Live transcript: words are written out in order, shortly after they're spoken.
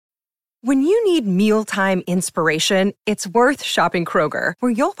When you need mealtime inspiration, it's worth shopping Kroger,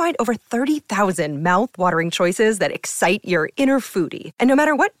 where you'll find over 30,000 mouth-watering choices that excite your inner foodie. And no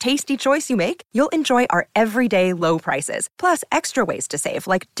matter what tasty choice you make, you'll enjoy our everyday low prices, plus extra ways to save,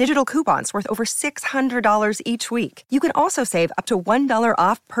 like digital coupons worth over $600 each week. You can also save up to $1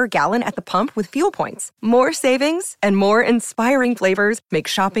 off per gallon at the pump with fuel points. More savings and more inspiring flavors make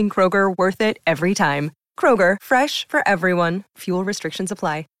shopping Kroger worth it every time. Kroger, fresh for everyone. Fuel restrictions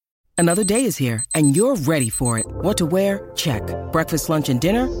apply. Another day is here, and you're ready for it. What to wear? Check. Breakfast, lunch, and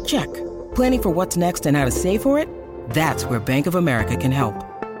dinner? Check. Planning for what's next and how to save for it? That's where Bank of America can help.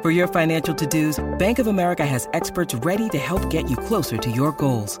 For your financial to-dos, Bank of America has experts ready to help get you closer to your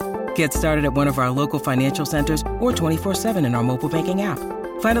goals. Get started at one of our local financial centers or 24/7 in our mobile banking app.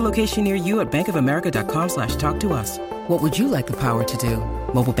 Find a location near you at bankofamerica.com/talktous. What would you like the power to do?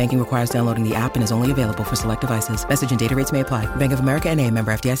 Mobile banking requires downloading the app and is only available for select devices. Message and data rates may apply. Bank of America N.A.,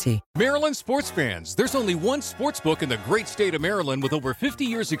 member FDIC. Maryland sports fans, there's only one sports book in the great state of Maryland with over 50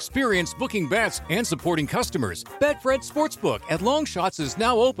 years experience booking bets and supporting customers. Betfred Sportsbook at Longshots is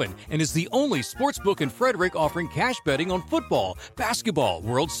now open and is the only sports book in Frederick offering cash betting on football, basketball,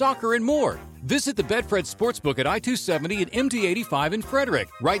 world soccer, and more. Visit the Betfred Sportsbook at I-270 and MD-85 in Frederick,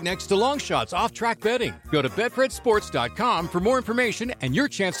 right next to Longshots off-track betting. Go to BetfredSports.com for more information and your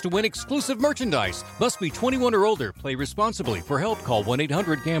chance to win exclusive merchandise. Must be 21 or older. Play responsibly. For help, call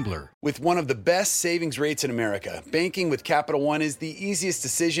 1-800-GAMBLER. With one of the best savings rates in America, banking with Capital One is the easiest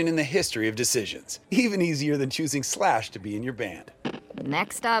decision in the history of decisions. Even easier than choosing Slash to be in your band.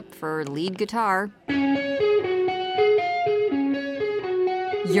 Next up for lead guitar.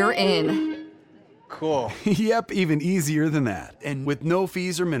 You're in. Cool. Yep, even easier than that. And with no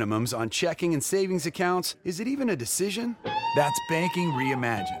fees or minimums on checking and savings accounts, is it even a decision? That's banking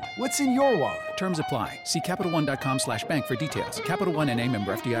reimagined. What's in your wallet? Terms apply. See CapitalOne.com/bank for details. Capital One N.A.,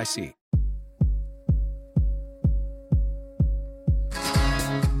 member FDIC.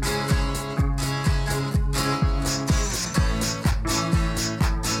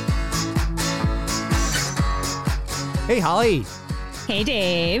 Hey, Holly. Hey,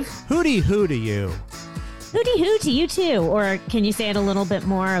 Dave. Hooty hoo to you. Hooty hoo to you, too. Or can you say it a little bit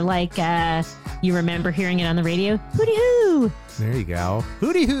more like you remember hearing it on the radio? Hooty hoo. There you go.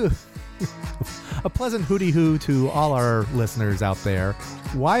 Hooty hoo. A pleasant hooty hoo to all our listeners out there.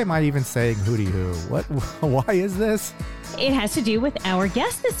 Why am I even saying hooty hoo? Why is this? It has to do with our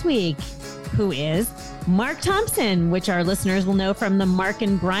guest this week, who is Mark Thompson, which our listeners will know from the Mark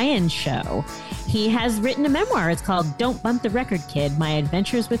and Brian show. He has written a memoir. It's called Don't Bump the Record, Kid, My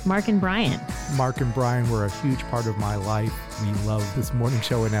Adventures with Mark and Brian. Mark and Brian were a huge part of my life. We loved this morning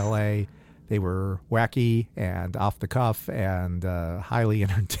show in L.A. They were wacky and off the cuff and highly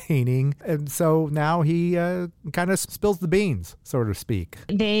entertaining. And so now he kind of spills the beans, so to speak.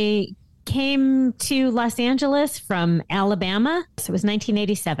 They came to Los Angeles from Alabama. So it was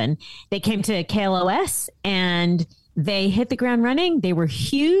 1987. They came to KLOS and they hit the ground running. They were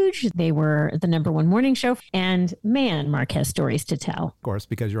huge. They were the number one morning show. And man, Mark has stories to tell. Of course,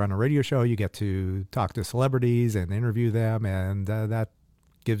 because you're on a radio show, you get to talk to celebrities and interview them. And that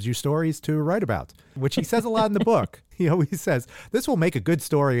gives you stories to write about, which he says a lot in the book. He always says, this will make a good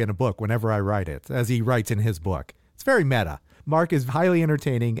story in a book whenever I write it, as he writes in his book. It's very meta. Mark is highly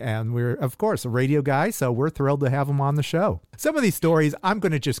entertaining, and we're, of course, a radio guy, so we're thrilled to have him on the show. Some of these stories I'm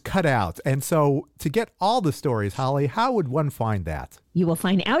going to just cut out. And so to get all the stories, Holly, how would one find that? You will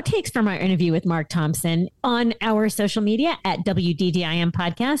find outtakes from our interview with Mark Thompson on our social media at WDDIM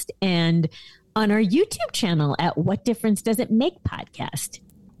Podcast and on our YouTube channel at What Difference Does It Make Podcast.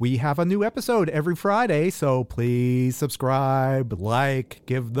 We have a new episode every Friday, so please subscribe, like,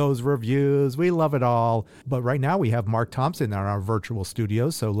 give those reviews. We love it all. But right now we have Mark Thompson in our virtual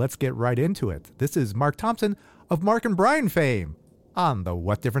studios, so let's get right into it. This is Mark Thompson of Mark and Brian fame on the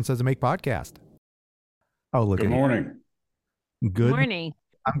What Difference Does It Make podcast. Oh, look. Good morning. Good morning.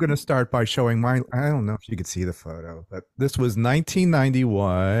 I'm going to start by showing my, I don't know if you could see the photo, but this was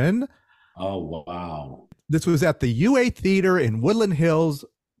 1991. Oh, wow. This was at the UA Theater in Woodland Hills.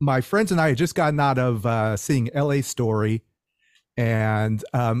 My friends and I had just gotten out of seeing LA Story. And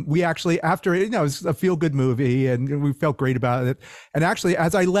we actually, after it, it was a feel-good movie and we felt great about it. And actually,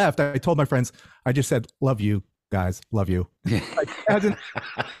 as I left, I told my friends, I just said, love you guys, love you.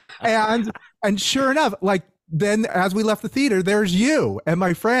 and sure enough, like then as we left the theater, there's you and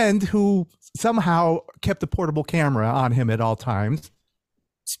my friend who somehow kept a portable camera on him at all times.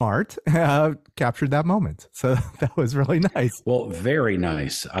 Smart, captured that moment. So that was really nice. Well, very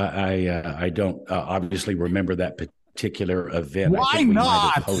nice. I don't obviously remember that particular event. Why I think we not?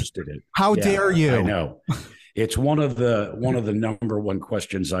 might have posted it. How dare you? I know. It's one of the number one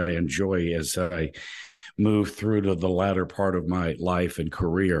questions I enjoy as I move through to the latter part of my life and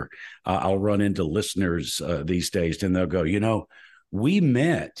career. I'll run into listeners these days, and they'll go, we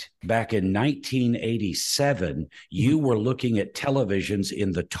met back in 1987. You were looking at televisions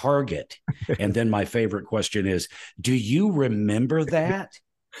in the Target. And then my favorite question is, do you remember that?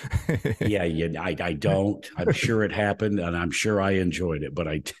 Yeah, I don't. I'm sure it happened, and I'm sure I enjoyed it, but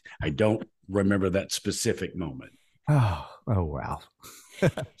I don't remember that specific moment. Oh wow.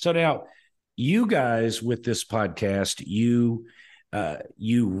 So now, you guys with this podcast, you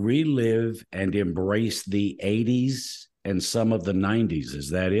relive and embrace the 80s and some of the 90s.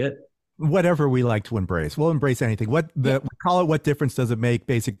 Is that it? Whatever we like to embrace. We'll embrace anything. We call it what difference does it make,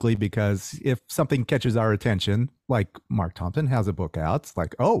 basically, because if something catches our attention, like Mark Thompson has a book out, it's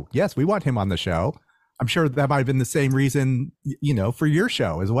like, oh, yes, we want him on the show. I'm sure that might have been the same reason, for your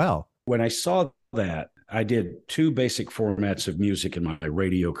show as well. When I saw that, I did two basic formats of music in my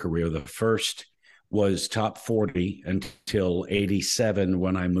radio career. The first was top 40 until 87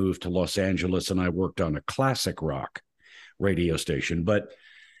 when I moved to Los Angeles and I worked on a classic rock radio station. But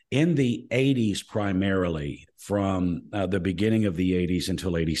in the 80s, primarily from the beginning of the 80s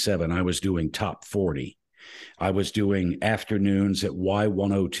until 87, I was doing top 40. I was doing afternoons at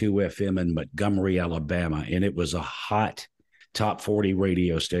Y102 FM in Montgomery, Alabama, and it was a hot top 40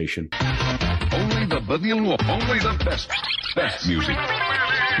 radio station. Only the best music.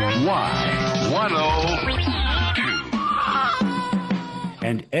 Y102.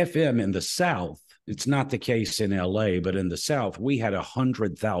 And FM in the South, it's not the case in LA, but in the South, we had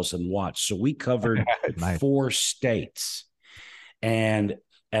 100,000 watts. So we covered 4 states. And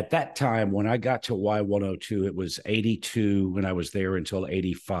at that time, when I got to Y102, it was 82, and I was there until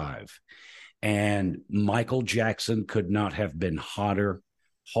 85. And Michael Jackson could not have been hotter.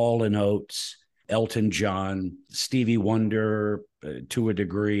 Hall & Oates, Elton John, Stevie Wonder to a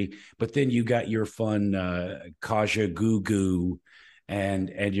degree. But then you got your fun Kaja Gugu. And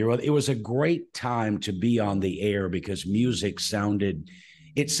it was a great time to be on the air because music sounded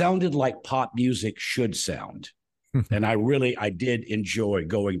like pop music should sound. And I did enjoy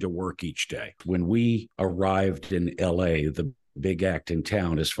going to work each day. When we arrived in LA, the big act in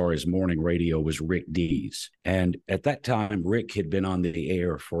town as far as morning radio was Rick Dees. And at that time, Rick had been on the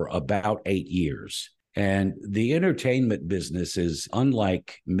air for about 8 years. And the entertainment business is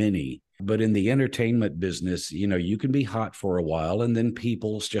unlike many. But in the entertainment business, you can be hot for a while, and then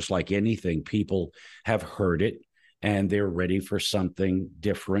people's just like anything, people have heard it and they're ready for something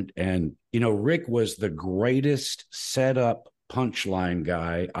different. And, Rick was the greatest setup punchline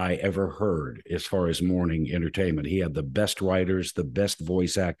guy I ever heard as far as morning entertainment. He had the best writers, the best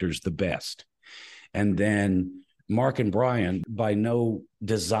voice actors, the best. And then Mark and Brian, by no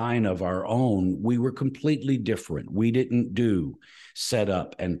design of our own, we were completely different. We didn't do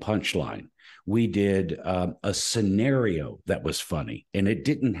setup and punchline. We did a scenario that was funny, and it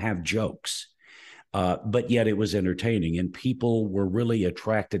didn't have jokes, but yet it was entertaining. And people were really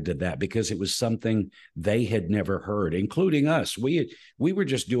attracted to that because it was something they had never heard, including us. We were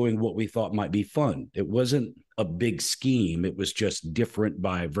just doing what we thought might be fun. It wasn't a big scheme. It was just different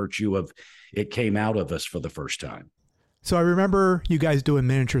by virtue of it came out of us for the first time. So I remember you guys doing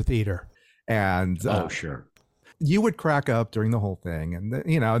miniature theater, and sure. You would crack up during the whole thing, and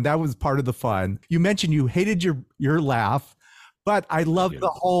that was part of the fun. You mentioned you hated your laugh, but I loved the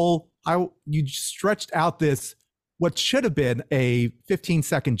whole. You stretched out this what should have been a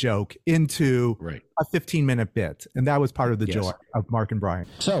 15-second joke into a 15-minute bit, and that was part of the joy of Mark and Brian.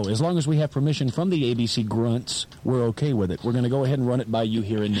 So, as long as we have permission from the ABC Grunts, we're okay with it. We're going to go ahead and run it by you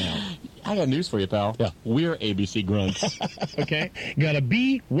here and now. I got news for you, pal. Yeah. We're ABC Grunts. Okay? Gotta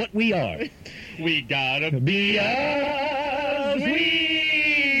be what we are. We gotta be us.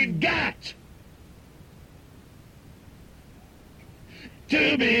 We got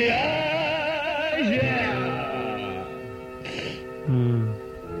to be us. Yeah.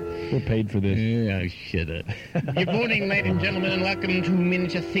 We're paid for this. Yeah, shut up. Good morning, ladies and gentlemen, and welcome to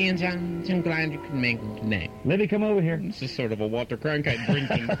Miniature Theater. I'm glad you could make it today. Libby, come over here. This is sort of a Walter Cronkite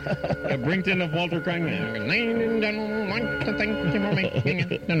Brington. A Brington of Walter Cronkite. Ladies and gentlemen, like to thank you for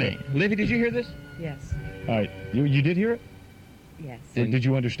making it today. Libby, did you hear this? Yes. All right. You did hear it? Yes. Did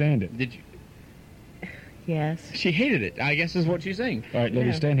you understand it? Did you? Yes. She hated it, I guess is what she's saying. All right,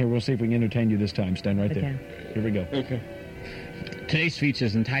 Libby, stand here. We'll see if we can entertain you this time. Stand right there. Here we go. Okay. Today's speech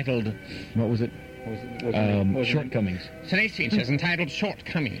is entitled... What was it? Shortcomings. Today's speech is entitled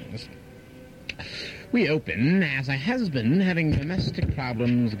Shortcomings. We open as a husband having domestic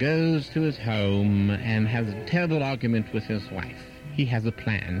problems goes to his home and has a terrible argument with his wife. He has a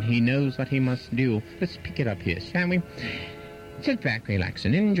plan. He knows what he must do. Let's pick it up here, shall we? Sit back, relax,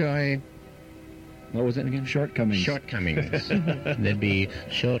 and enjoy. What was it again? Shortcomings. Shortcomings. There'd be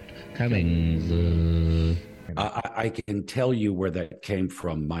shortcomings. I can tell you where that came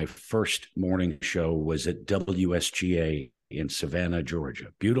from. My first morning show was at WSGA in Savannah, Georgia.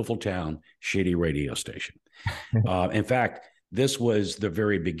 Beautiful town, shitty radio station. In fact, this was the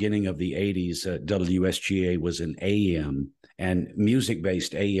very beginning of the 80s. WSGA was an AM, and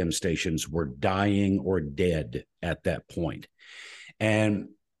music-based AM stations were dying or dead at that point. And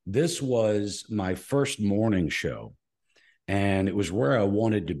this was my first morning show, and it was where I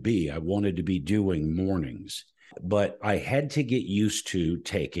wanted to be. I wanted to be doing mornings, but I had to get used to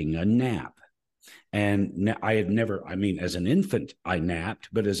taking a nap. And I had never, as an infant, I napped,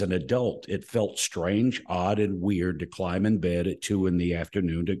 but as an adult, it felt strange, odd, and weird to climb in bed at 2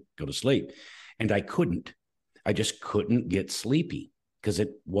 p.m. to go to sleep. And I couldn't. I just couldn't get sleepy because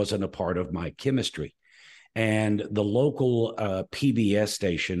it wasn't a part of my chemistry. And the local PBS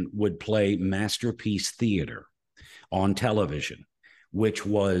station would play Masterpiece Theater on television, which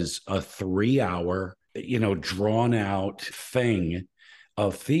was a 3-hour, drawn out thing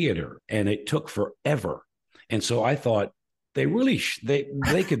of theater, and it took forever. And so I thought they really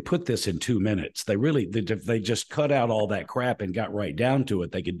they could put this in 2 minutes. They just cut out all that crap and got right down to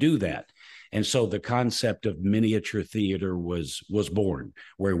it. They could do that. And so the concept of miniature theater was born,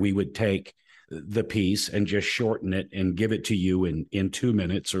 where we would take the piece and just shorten it and give it to you in 2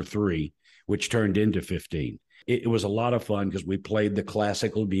 minutes or 3, which turned into 15. It was a lot of fun because we played the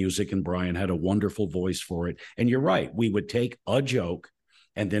classical music, and Brian had a wonderful voice for it. And you're right, we would take a joke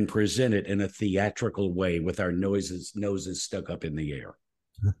and then present it in a theatrical way with our noses stuck up in the air.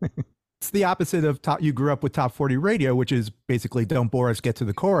 It's the opposite of you grew up with Top 40 Radio, which is basically don't bore us, get to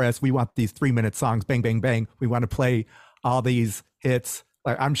the chorus. We want these 3-minute songs, bang, bang, bang. We want to play all these hits.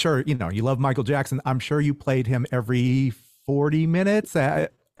 I'm sure, you love Michael Jackson. I'm sure you played him every 40 minutes,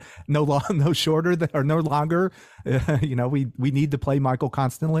 no shorter or no longer. We need to play Michael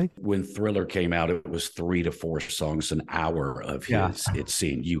constantly. When Thriller came out, it was 3 to 4 songs an hour of his. It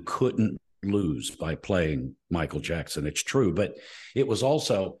seemed you couldn't lose by playing Michael Jackson. It's true, but it was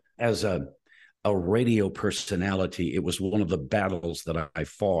also, as a radio personality, it was one of the battles that I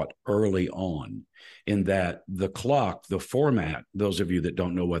fought early on, in that the clock, the format, those of you that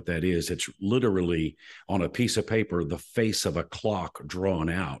don't know what that is, it's literally on a piece of paper, the face of a clock drawn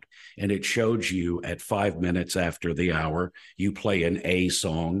out. And it showed you at 5 minutes after the hour, you play an A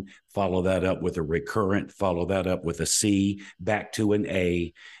song, follow that up with a recurrent, follow that up with a C, back to an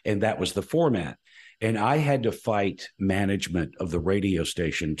A. And that was the format. And I had to fight management of the radio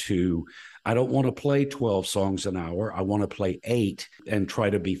station I don't want to play 12 songs an hour. I want to play 8 and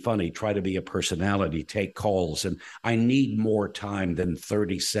try to be funny, try to be a personality, take calls. And I need more time than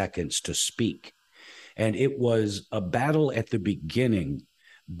 30 seconds to speak. And it was a battle at the beginning.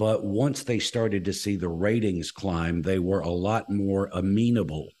 But once they started to see the ratings climb, they were a lot more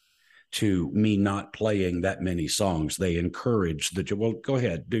amenable to me not playing that many songs. They encouraged go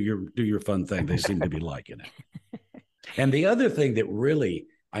ahead, do your fun thing. They seem to be liking it. And the other thing that really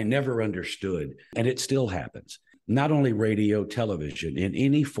I never understood, and it still happens, not only radio, television, in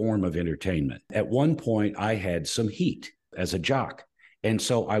any form of entertainment. At one point, I had some heat as a jock. And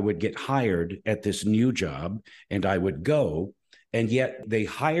so I would get hired at this new job, and I would go. And yet they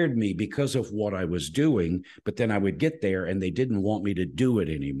hired me because of what I was doing, but then I would get there and they didn't want me to do it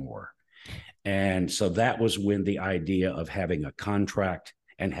anymore. And so that was when the idea of having a contract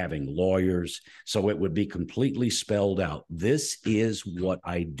and having lawyers, so it would be completely spelled out. This is what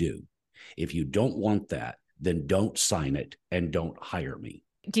I do. If you don't want that, then don't sign it and don't hire me.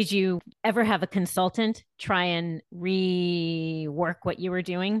 Did you ever have a consultant try and rework what you were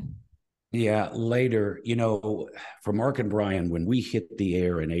doing? Yeah, later, for Mark and Brian, when we hit the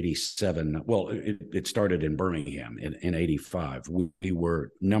air in 87, well, it started in Birmingham in 85. We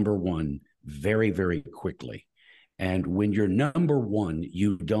were number one very, very quickly. And when you're number one,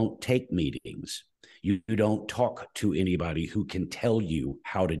 you don't take meetings. You don't talk to anybody who can tell you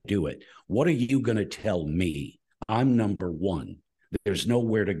how to do it. What are you going to tell me? I'm number one. There's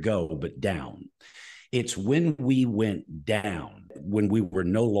nowhere to go but down. It's when we went down, when we were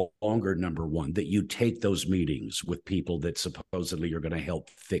no longer number one, that you take those meetings with people that supposedly are going to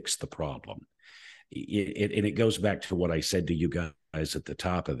help fix the problem. And it goes back to what I said to you guys at the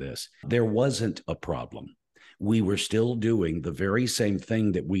top of this. There wasn't a problem. We were still doing the very same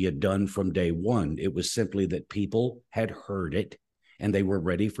thing that we had done from day one. It was simply that people had heard it and they were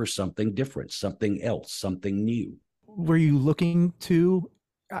ready for something different, something else, something new. Were you looking to,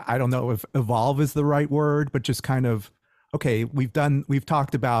 I don't know if evolve is the right word, but just kind of okay, we've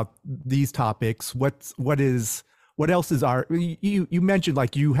talked about these topics. What else is you mentioned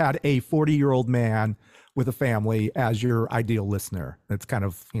like you had a 40-year-old man with a family as your ideal listener. That's kind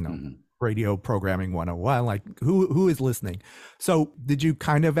of, radio programming 101, like who is listening? So did you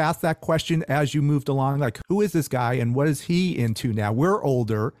kind of ask that question as you moved along? Like, who is this guy and what is he into now? We're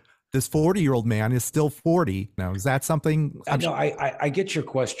older. This 40-year-old man is still 40. Now, is that something? No, I get your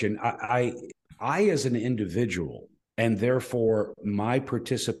question. I as an individual, and therefore my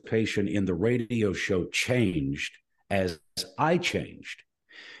participation in the radio show changed as I changed,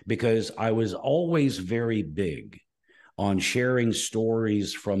 because I was always very big on sharing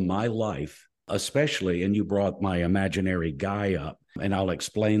stories from my life, especially, and you brought my imaginary guy up, and I'll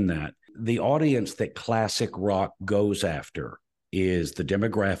explain that. The audience that classic rock goes after is the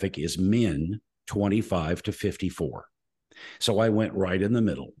demographic is men 25 to 54. So I went right in the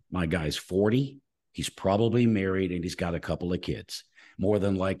middle. My guy's 40. He's probably married and he's got a couple of kids. More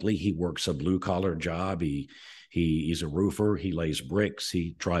than likely, he works a blue collar job. He's a roofer. He lays bricks.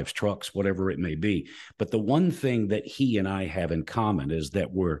 He drives trucks, whatever it may be. But the one thing that he and I have in common is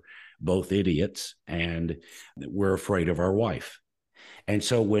that we're both idiots and we're afraid of our wife. And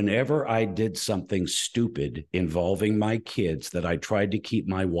so whenever I did something stupid involving my kids that I tried to keep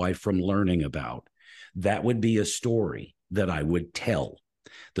my wife from learning about, that would be a story that I would tell.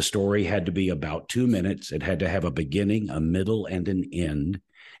 The story had to be about 2 minutes. It had to have a beginning, a middle, and an end.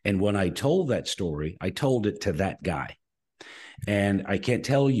 And when I told that story, I told it to that guy. And I can't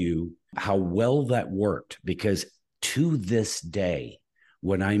tell you how well that worked, because to this day,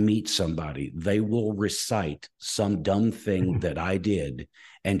 when I meet somebody, they will recite some dumb thing that I did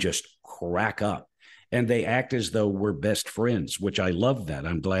and just crack up. And they act as though we're best friends, which I love that.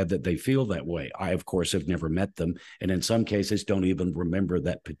 I'm glad that they feel that way. I, of course, have never met them, and in some cases don't even remember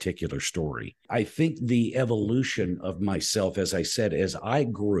that particular story. I think the evolution of myself, as I said, as I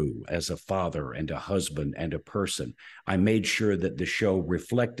grew as a father and a husband and a person, I made sure that the show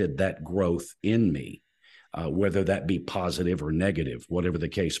reflected that growth in me, whether that be positive or negative, whatever the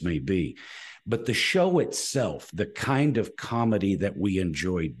case may be. But the show itself, the kind of comedy that we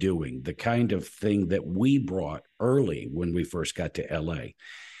enjoyed doing, the kind of thing that we brought early when we first got to LA,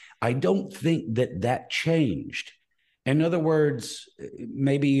 I don't think that changed. In other words,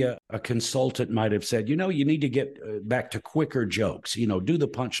 maybe a consultant might have said, you need to get back to quicker jokes, do the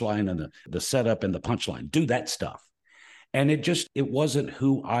punchline and the setup and the punchline, do that stuff. And it wasn't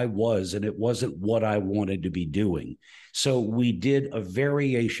who I was, and it wasn't what I wanted to be doing. So we did a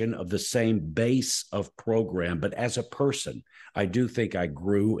variation of the same base of program, but as a person, I do think I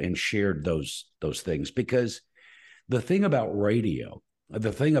grew and shared those things, because the thing about radio,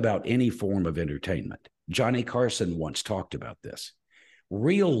 the thing about any form of entertainment, Johnny Carson once talked about this.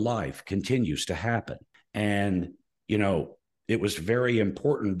 Real life continues to happen. And, it was very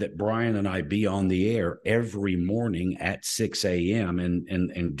important that Brian and I be on the air every morning at 6 a.m.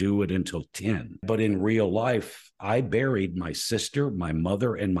 and do it until 10. But in real life, I buried my sister, my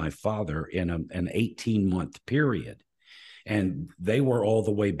mother, and my father in an 18-month period. And they were all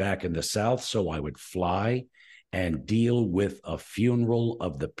the way back in the South, so I would fly and deal with a funeral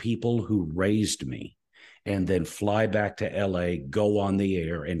of the people who raised me, and then fly back to LA, go on the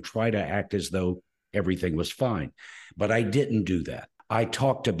air, and try to act as though everything was fine. But I didn't do that. I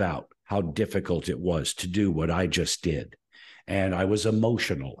talked about how difficult it was to do what I just did. And I was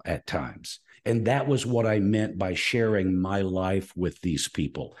emotional at times. And that was what I meant by sharing my life with these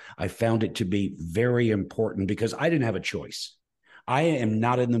people. I found it to be very important because I didn't have a choice. I am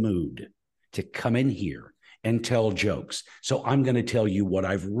not in the mood to come in here and tell jokes. So I'm going to tell you what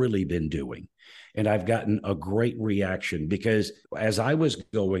I've really been doing. And I've gotten a great reaction, because as I was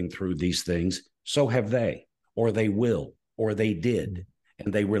going through these things, so have they, or they will, or they did.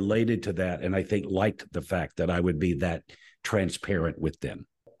 And they related to that, and I think liked the fact that I would be that transparent with them.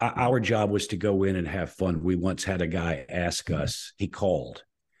 Our job was to go in and have fun. We once had a guy ask us, he called,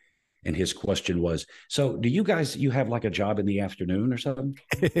 and his question was, so do you have like a job in the afternoon or something?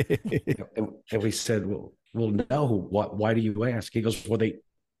 And we said, well, no, why do you ask? He goes, well,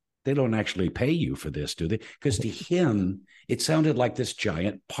 they don't actually pay you for this, do they? Because to him, it sounded like this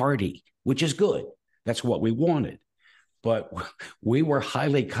giant party, which is good. That's what we wanted. But we were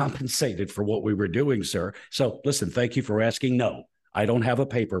highly compensated for what we were doing, sir. So listen, thank you for asking. No, I don't have a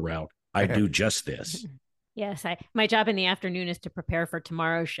paper route. I do just this. Yes, my job in the afternoon is to prepare for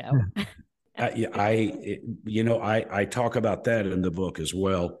tomorrow's show. I talk about that in the book as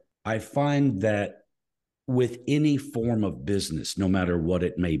well. I find that with any form of business, no matter what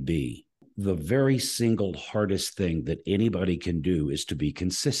it may be, the very single hardest thing that anybody can do is to be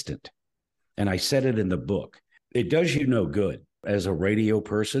consistent. And I said it in the book. It does you no good as a radio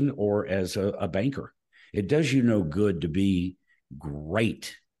person or as a banker. It does you no good to be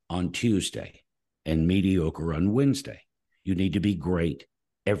great on Tuesday and mediocre on Wednesday. You need to be great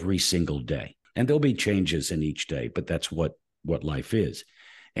every single day. And there'll be changes in each day, but that's what life is.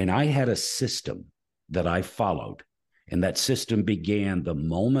 And I had a system that I followed. And that system began the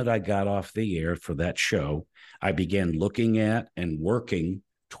moment I got off the air for that show. I began looking at and working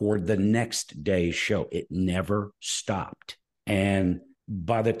toward the next day's show. It never stopped. And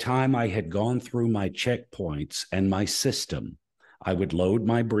by the time I had gone through my checkpoints and my system, I would load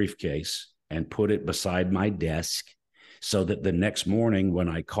my briefcase and put it beside my desk so that the next morning when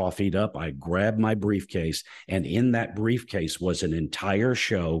I coffeed up, I grabbed my briefcase, and in that briefcase was an entire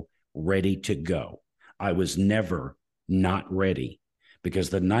show ready to go. I was never not ready, because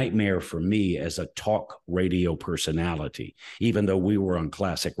the nightmare for me as a talk radio personality, even though we were on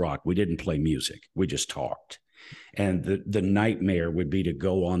classic rock, we didn't play music, we just talked. And the nightmare would be to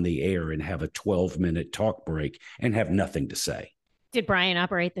go on the air and have a 12-minute talk break and have nothing to say. Did Brian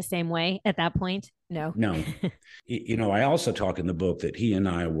operate the same way at that point? No. I also talk in the book that he and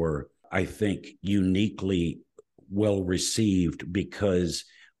I were, I think, uniquely well received because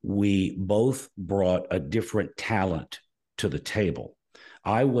we both brought a different talent to the table.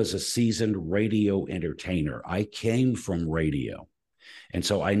 I was a seasoned radio entertainer. I came from radio. And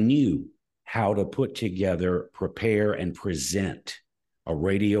so I knew how to put together, prepare, and present a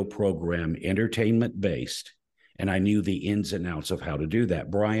radio program, entertainment-based. And I knew the ins and outs of how to do that.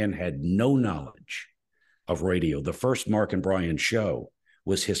 Brian had no knowledge of radio. The first Mark and Brian show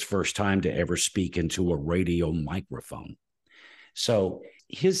was his first time to ever speak into a radio microphone. So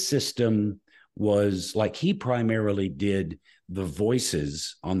his system was like, he primarily did the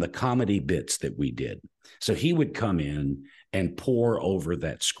voices on the comedy bits that we did. So he would come in and pour over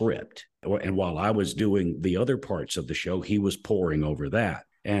that script. And while I was doing the other parts of the show, he was pouring over that.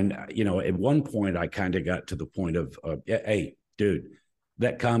 And, at one point I kind of got to the point of, hey, dude,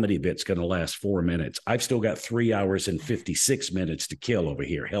 that comedy bit's going to last 4 minutes. I've still got 3 hours and 56 minutes to kill over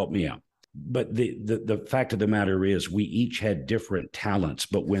here. Help me out. But the fact of the matter is we each had different talents,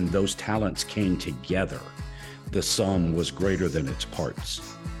 but when those talents came together, the sum was greater than its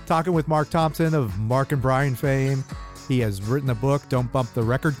parts. Talking with Mark Thompson of Mark and Brian fame. He has written a book, Don't Bump the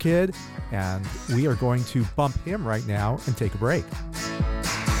Record Kid, and we are going to bump him right now and take a break.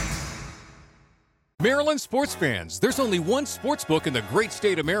 Maryland sports fans, there's only one sports book in the great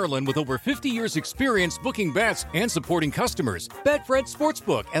state of Maryland with over 50 years experience booking bets and supporting customers. Betfred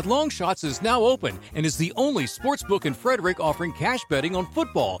Sportsbook at Longshots is now open and is the only sportsbook in Frederick offering cash betting on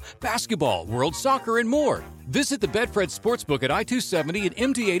football, basketball, world soccer, and more. Visit the Betfred Sportsbook at I-270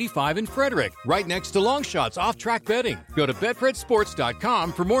 and MD-85 in Frederick, right next to Longshots off-track betting. Go to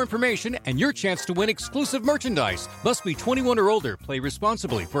betfredsports.com for more information and your chance to win exclusive merchandise. Must be 21 or older. Play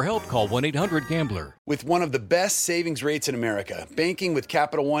responsibly. For help, call 1-800-GAMBLER. With one of the best savings rates in America, banking with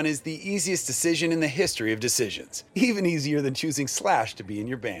Capital One is the easiest decision in the history of decisions. Even easier than choosing Slash to be in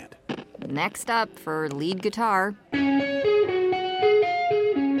your band. Next up for lead guitar.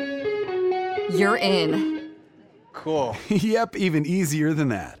 You're in. Cool. Yep, even easier than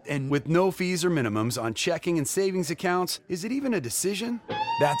that. And with no fees or minimums on checking and savings accounts, is it even a decision?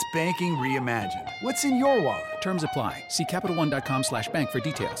 That's banking reimagined. What's in your wallet? Terms apply. See CapitalOne.com/bank for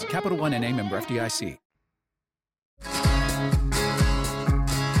details. Capital One N.A. member FDIC.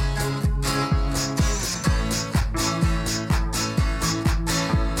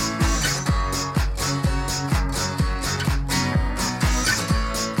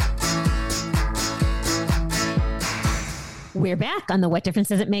 We're back on the What Difference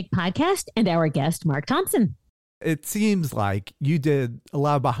Does It Make podcast and our guest, Mark Thompson. It seems like you did a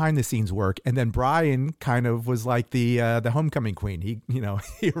lot of behind the scenes work, and then Brian kind of was like the homecoming queen.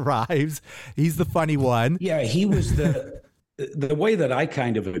 He arrives. He's the funny one. Yeah, he was the way that I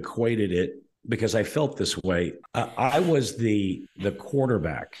kind of equated it, because I felt this way. I was the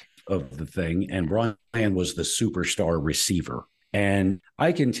quarterback of the thing, and Brian was the superstar receiver. And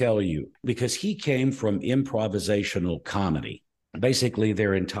I can tell you, because he came from improvisational comedy, basically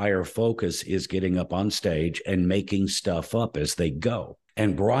their entire focus is getting up on stage and making stuff up as they go.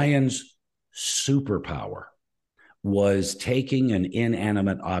 And Brian's superpower was taking an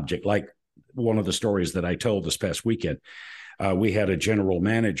inanimate object, like one of the stories that I told this past weekend. We had a general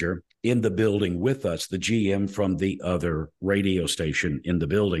manager in the building with us, the GM from the other radio station in the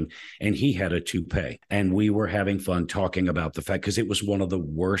building, and he had a toupee. And we were having fun talking about the fact, because it was one of the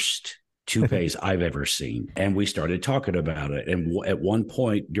worst toupees I've ever seen. And we started talking about it. And at one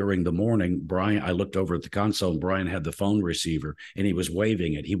point during the morning, I looked over at the console, and Brian had the phone receiver and he was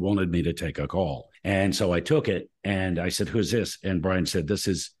waving it. He wanted me to take a call. And so I took it and I said, who's this? And Brian said, this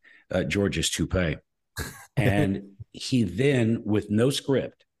is George's toupee. And he then, with no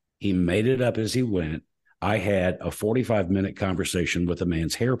script, he made it up as he went. I had a 45-minute conversation with a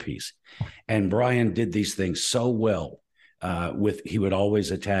man's hairpiece. And Brian did these things so well. He would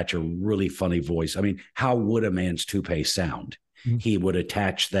always attach a really funny voice. I mean, how would a man's toupee sound? Mm-hmm. He would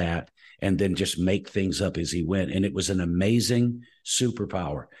attach that and then just make things up as he went. And it was an amazing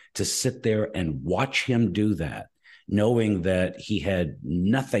superpower to sit there and watch him do that, knowing that he had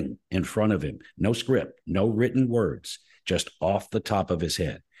nothing in front of him, no script, no written words, just off the top of his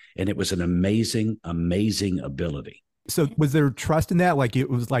head. And it was an amazing, amazing ability. So was there trust in that? Like it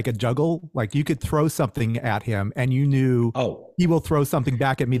was like a juggle? Like you could throw something at him and you knew, he will throw something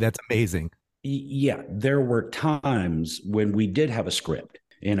back at me that's amazing. Yeah, there were times when we did have a script,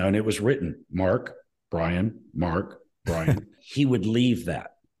 and it was written, Mark, Brian. He would leave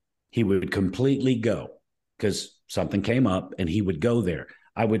that. He would completely go because something came up and he would go there.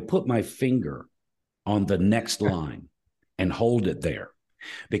 I would put my finger on the next line and hold it there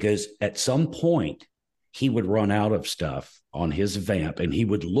because at some point he would run out of stuff on his vamp and he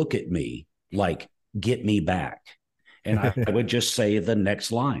would look at me like, get me back. And I would just say the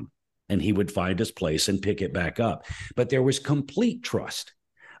next line and he would find his place and pick it back up. But there was complete trust.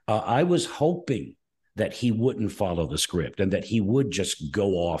 I was hoping that he wouldn't follow the script and that he would just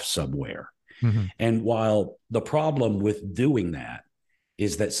go off somewhere. Mm-hmm. And while the problem with doing that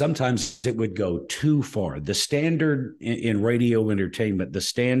is that sometimes it would go too far. The standard in radio entertainment, the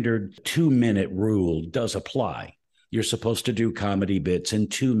standard 2-minute rule does apply. You're supposed to do comedy bits in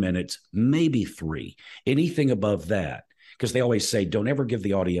 2 minutes, maybe 3. Anything above that, because they always say, don't ever give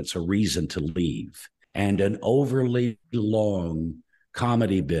the audience a reason to leave. And an overly long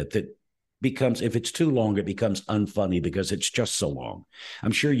comedy bit that becomes, if it's too long, it becomes unfunny because it's just so long.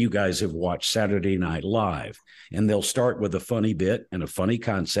 I'm sure you guys have watched Saturday Night Live, and they'll start with a funny bit and a funny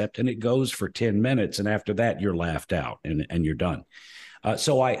concept, and it goes for 10 minutes. And after that, you're laughed out and you're done.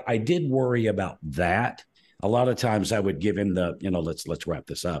 So I did worry about that. A lot of times I would give him the, let's wrap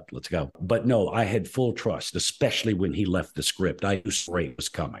this up. Let's go. But no, I had full trust, especially when he left the script. I knew straight was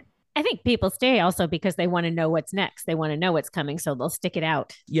coming. I think people stay also because they want to know what's next. They want to know what's coming, so they'll stick it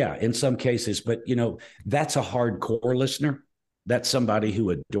out. Yeah, in some cases. But, that's a hardcore listener. That's somebody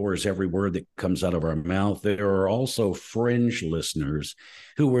who adores every word that comes out of our mouth. There are also fringe listeners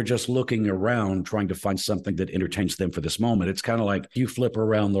who were just looking around trying to find something that entertains them for this moment. It's kind of like you flip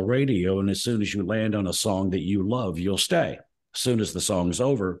around the radio, and as soon as you land on a song that you love, you'll stay. As soon as the song's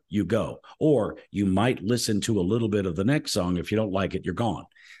over, you go. Or you might listen to a little bit of the next song. If you don't like it, you're gone.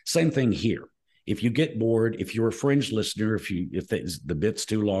 Same thing here. If you get bored, if you're a fringe listener, if the bit's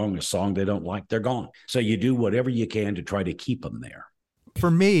too long, a song they don't like, they're gone. So you do whatever you can to try to keep them there. For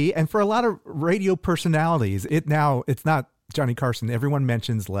me, and for a lot of radio personalities, it's not Johnny Carson. Everyone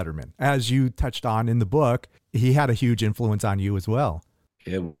mentions Letterman. As you touched on in the book, he had a huge influence on you as well.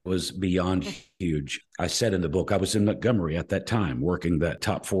 It was beyond huge. I said in the book, I was in Montgomery at that time, working that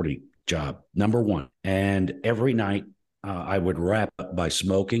top 40 job, number 1. And every night I would wrap up by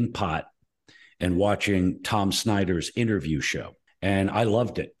smoking pot and watching Tom Snyder's interview show. And I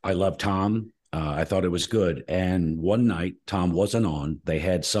loved it. I loved Tom. I thought it was good. And one night, Tom wasn't on. They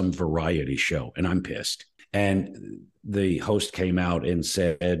had some variety show, and I'm pissed. And the host came out and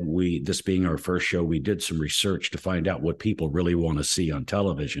said, this being our first show, we did some research to find out what people really want to see on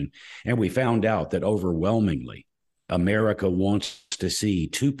television. And we found out that overwhelmingly, America wants to see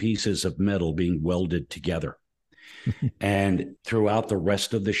 2 pieces of metal being welded together. And throughout the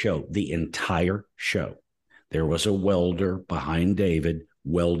rest of the show, the entire show, there was a welder behind David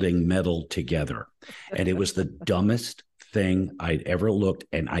welding metal together. And it was the dumbest thing I'd ever looked,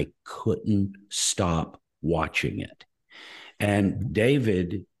 and I couldn't stop watching it. And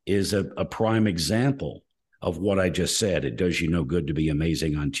David is a prime example of what I just said. It does you no good to be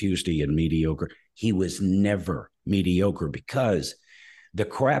amazing on Tuesday and mediocre. He was never mediocre because the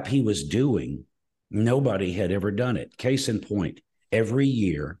crap he was doing, nobody had ever done it. Case in point, every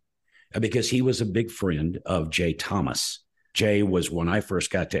year, because he was a big friend of Jay Thomas. Jay was, when I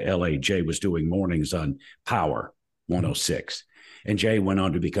first got to LA, Jay was doing mornings on Power 106. And Jay went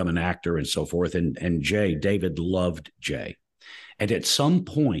on to become an actor and so forth. And David loved Jay. And at some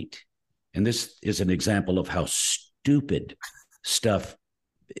point, and this is an example of how stupid stuff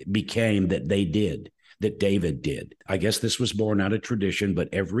became that David did. I guess this was born out of tradition, but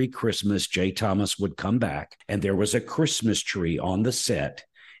every Christmas, Jay Thomas would come back and there was a Christmas tree on the set.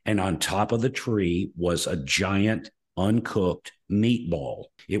 And on top of the tree was a giant uncooked meatball.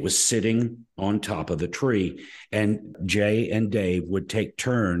 It was sitting on top of the tree, and Jay and Dave would take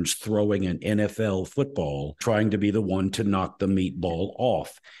turns throwing an NFL football, trying to be the one to knock the meatball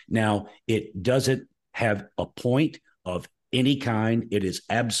off. Now, it doesn't have a point of any kind. It is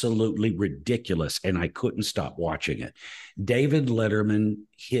absolutely ridiculous, and I couldn't stop watching it. David Letterman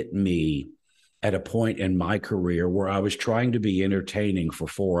hit me at a point in my career where I was trying to be entertaining for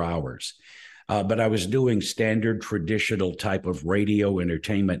 4 hours. But I was doing standard traditional type of radio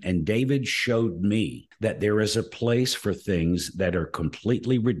entertainment. And David showed me that there is a place for things that are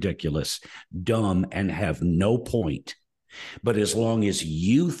completely ridiculous, dumb, and have no point. But as long as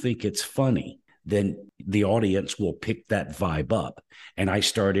you think it's funny, then the audience will pick that vibe up. And I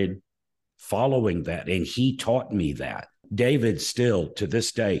started following that. And he taught me that. David still, to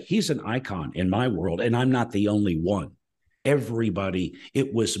this day, he's an icon in my world. And I'm not the only one. Everybody,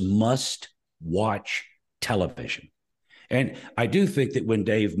 it was must watch television. And I do think that when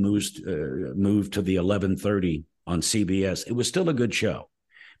Dave moved to the 11:30 on CBS, it was still a good show,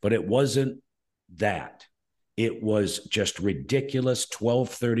 but it wasn't that. It was just ridiculous,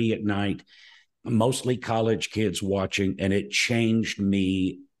 12:30 at night, mostly college kids watching, and it changed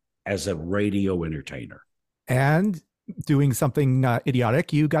me as a radio entertainer. And doing something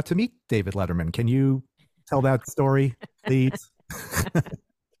idiotic, you got to meet David Letterman. Can you tell that story, please?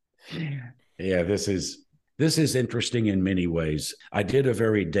 Yeah, this is interesting in many ways. I did a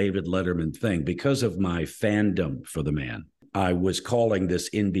very David Letterman thing because of my fandom for the man. I was calling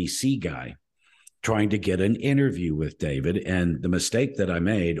this NBC guy, trying to get an interview with David. And the mistake that I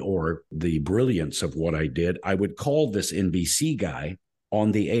made, or the brilliance of what I did, I would call this NBC guy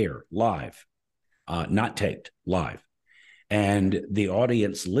on the air, live, not taped, live. And the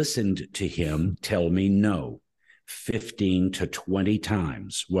audience listened to him tell me no 15 to 20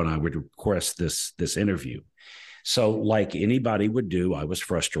 times when I would request this interview. So like anybody would do, I was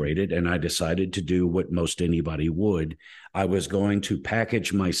frustrated, and I decided to do what most anybody would. I was going to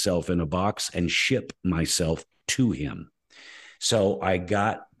package myself in a box and ship myself to him. So I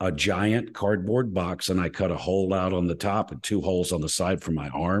got a giant cardboard box, and I cut a hole out on the top and 2 holes on the side for my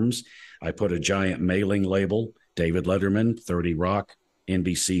arms. I put a giant mailing label, David Letterman, 30 Rock,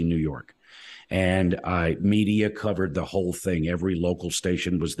 NBC, New York. And media covered the whole thing. Every local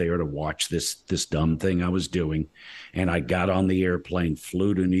station was there to watch this dumb thing I was doing. And I got on the airplane,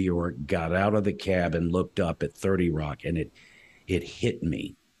 flew to New York, got out of the cab and looked up at 30 Rock. And it hit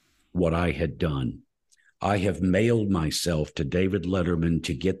me what I had done. I have mailed myself to David Letterman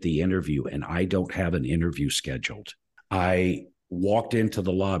to get the interview, and I don't have an interview scheduled. I walked into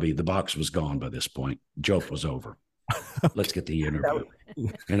the lobby. The box was gone by this point. Joke was over. Let's get the interview.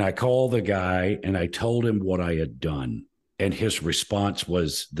 And I called the guy and I told him what I had done. And his response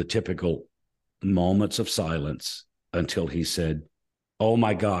was the typical moments of silence until he said, "Oh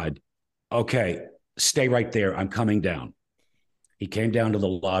my God. Okay, stay right there. I'm coming down." He came down to the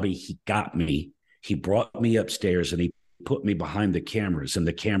lobby. He got me. He brought me upstairs and he put me behind the cameras in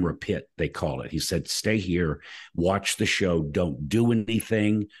the camera pit, they call it. He said, "Stay here, watch the show. Don't do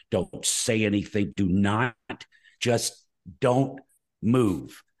anything. Don't say anything. Just don't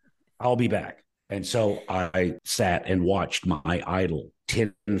move. I'll be back." And so I sat and watched my idol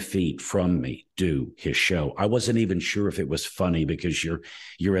 10 feet from me do his show. I wasn't even sure if it was funny, because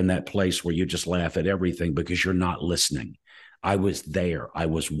you're in that place where you just laugh at everything because you're not listening. I was there. I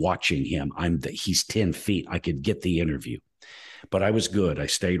was watching him. He's 10 feet. I could get the interview. But I was good. I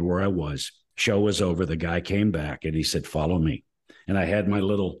stayed where I was. Show was over. The guy came back and he said, "Follow me." And I had my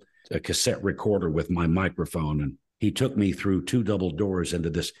little cassette recorder with my microphone, and he took me through 2 double doors into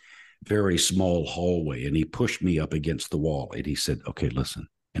this very small hallway, and he pushed me up against the wall, and he said, "Okay, listen,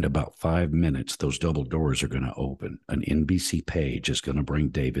 in about 5 minutes, those double doors are going to open. An NBC page is going to bring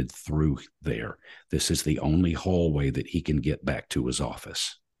David through there. This is the only hallway that he can get back to his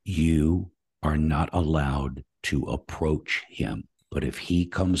office. You are not allowed to approach him, but if he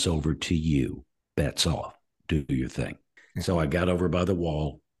comes over to you, bets off. Do your thing." So I got over by the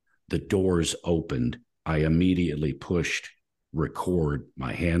wall. The doors opened. I immediately pushed record.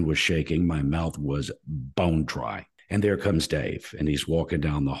 My hand was shaking. My mouth was bone dry. And there comes Dave, and he's walking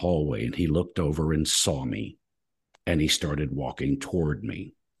down the hallway, and he looked over and saw me, and he started walking toward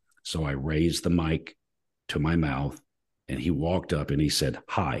me. So I raised the mic to my mouth, and he walked up and he said,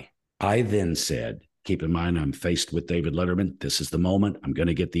 "Hi." I then said, keep in mind, I'm faced with David Letterman. This is the moment. I'm going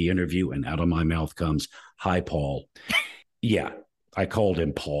to get the interview. And out of my mouth comes, "Hi, Paul." Yeah, I called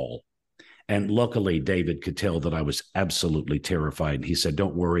him Paul. And luckily, David could tell that I was absolutely terrified. And he said,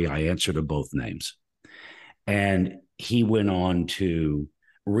 "Don't worry, I answer to both names." And he went on to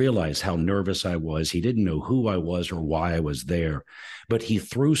realize how nervous I was. He didn't know who I was or why I was there, but he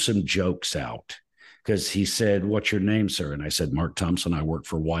threw some jokes out because he said, "What's your name, sir?" And I said, "Mark Thompson. I work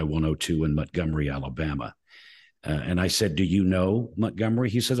for Y102 in Montgomery, Alabama." And I said, "Do you know Montgomery?"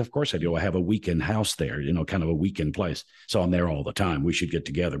 He says, "Of course I do. I have a weekend house there, kind of a weekend place. So I'm there all the time. We should get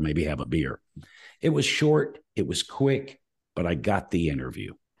together, maybe have a beer." It was short. It was quick, but I got the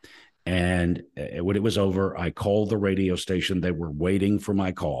interview. And when it was over, I called the radio station. They were waiting for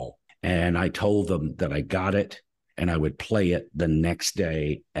my call. And I told them that I got it and I would play it the next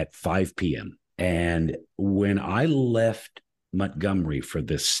day at 5 p.m. And when I left Montgomery for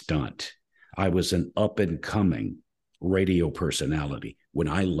this stunt, I was an up-and-coming radio personality. When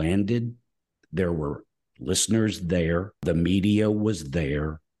I landed, there were listeners there. The media was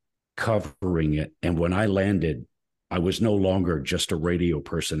there covering it. And when I landed, I was no longer just a radio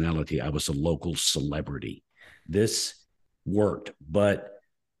personality. I was a local celebrity. This worked.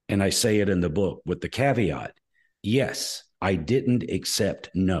 And I say it in the book with the caveat, yes, I didn't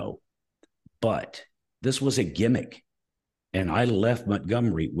accept no, but this was a gimmick. And I left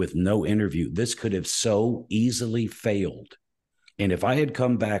Montgomery with no interview. This could have so easily failed. And if I had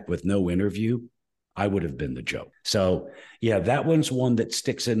come back with no interview, I would have been the joke. So, yeah, that one's one that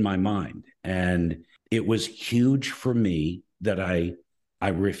sticks in my mind. And it was huge for me that I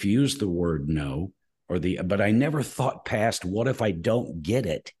refused the word no, but I never thought past, what if I don't get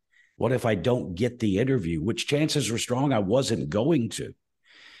it? What if I don't get the interview? Which chances are strong I wasn't going to.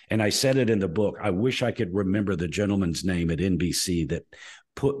 And I said it in the book. I wish I could remember the gentleman's name at NBC that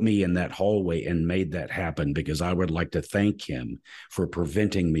put me in that hallway and made that happen, because I would like to thank him for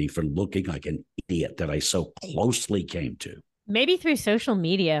preventing me from looking like an idiot that I so closely came to. Maybe through social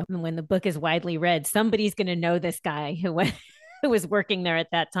media, when the book is widely read, somebody's going to know this guy who was working there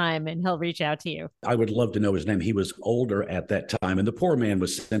at that time, and he'll reach out to you. I would love to know his name. He was older at that time, and the poor man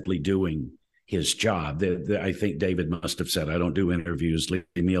was simply doing his job. I think David must have said, "I don't do interviews. Leave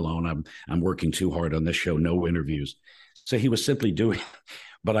me alone. I'm working too hard on this show. No interviews." So he was simply doing,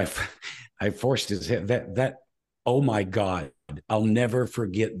 but I forced his head. That oh my God, I'll never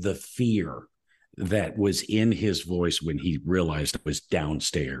forget the fear that was in his voice when he realized it was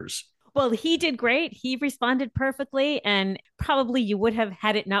downstairs. Well, he did great. He responded perfectly, and probably you would have,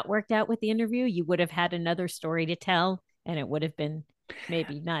 had it not worked out with the interview, you would have had another story to tell, and it would have been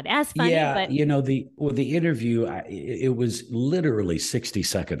maybe not as funny. Yeah, but the interview, it was literally 60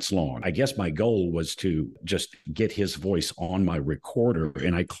 seconds long. I guess my goal was to just get his voice on my recorder,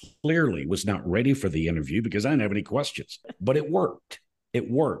 and I clearly was not ready for the interview because I didn't have any questions, but it worked. It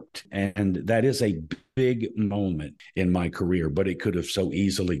worked. And that is a big moment in my career, but it could have so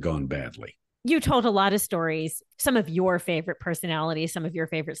easily gone badly. You told a lot of stories, some of your favorite personalities, some of your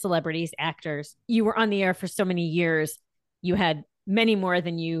favorite celebrities, actors. You were on the air for so many years. You had many more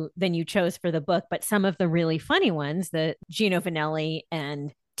than you chose for the book, but some of the really funny ones, the Gino Vannelli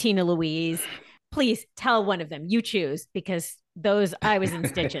and Tina Louise. Please tell one of them. You choose, because those, I was in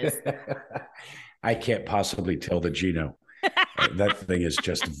stitches. I can't possibly tell the Gino. That thing is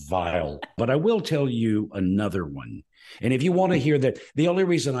just vile. But I will tell you another one. And if you want to hear that, the only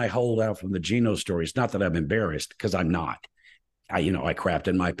reason I hold out from the Gino story is not that I'm embarrassed, because I'm not. I crapped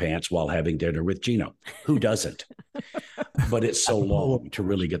in my pants while having dinner with Gino. Who doesn't? But it's so long to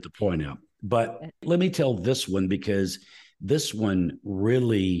really get the point out. But let me tell this one, because this one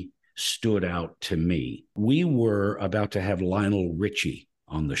really stood out to me. We were about to have Lionel Richie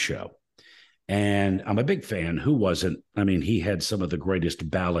on the show. And I'm a big fan. Who wasn't? I mean, he had some of the greatest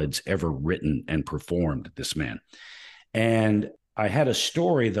ballads ever written and performed, this man. And I had a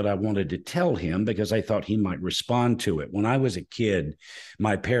story that I wanted to tell him because I thought he might respond to it. When I was a kid,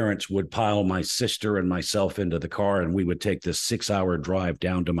 my parents would pile my sister and myself into the car, and we would take this 6-hour drive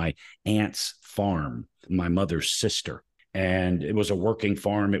down to my aunt's farm, my mother's sister. And it was a working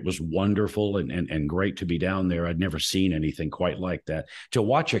farm. It was wonderful and great to be down there. I'd never seen anything quite like that. To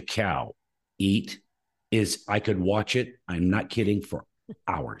watch a cow eat I could watch it, I'm not kidding, for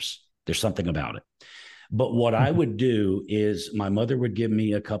hours. There's something about it. But what I would do is my mother would give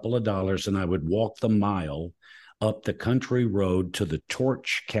me a couple of dollars, and I would walk the mile up the country road to the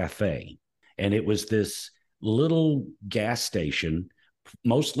Torch Cafe. And it was this little gas station,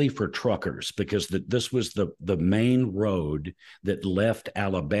 mostly for truckers, because this was the main road that left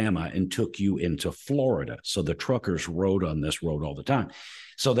Alabama and took you into Florida. So the truckers rode on this road all the time.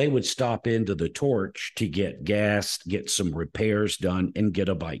 So they would stop into the Torch to get gas, get some repairs done, and get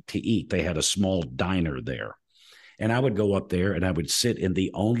a bite to eat. They had a small diner there. And I would go up there and I would sit in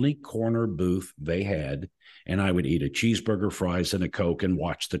the only corner booth they had, and I would eat a cheeseburger, fries, and a Coke and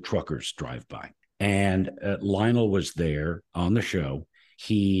watch the truckers drive by. And Lionel was there on the show.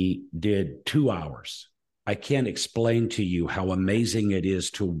 He did 2 hours. I can't explain to you how amazing it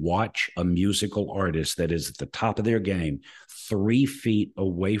is to watch a musical artist that is at the top of their game 3 feet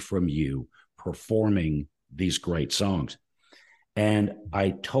away from you performing these great songs. And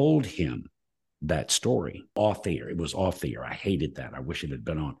I told him that story off the air. It was off the air. I hated that. I wish it had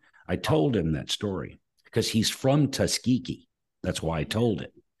been on. I told him that story because he's from Tuskegee. That's why I told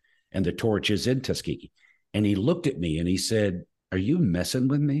it. And the Torch is in Tuskegee. And he looked at me and he said, "Are you messing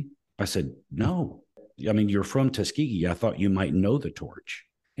with me?" I said, "No. I mean, you're from Tuskegee. I thought you might know the Torch."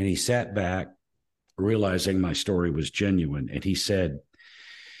 And he sat back, realizing my story was genuine. And he said,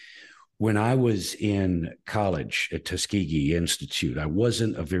 "When I was in college at Tuskegee Institute, I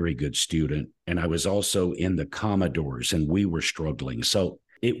wasn't a very good student. And I was also in the Commodores and we were struggling. So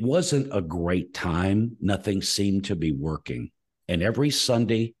it wasn't a great time. Nothing seemed to be working. And every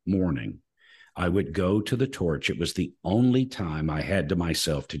Sunday morning, I would go to the Torch. It was the only time I had to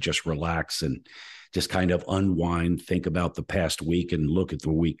myself to just relax and just kind of unwind, think about the past week and look at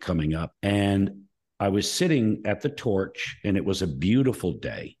the week coming up." And I was sitting at the Torch and it was a beautiful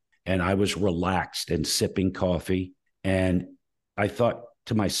day and I was relaxed and sipping coffee. And I thought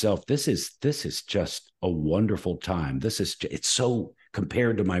to myself, this is just a wonderful time. It's so,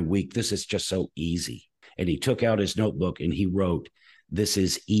 compared to my week, this is just so easy. And he took out his notebook and he wrote, "This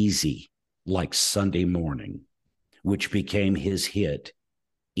is easy like Sunday morning," which became his hit,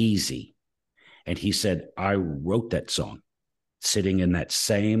 Easy. And he said, "I wrote that song sitting in that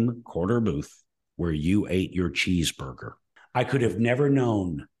same corner booth where you ate your cheeseburger." I could have never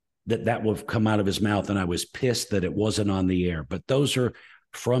known that would have come out of his mouth, and I was pissed that it wasn't on the air. But those are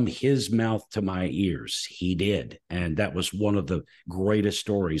from his mouth to my ears. He did. And that was one of the greatest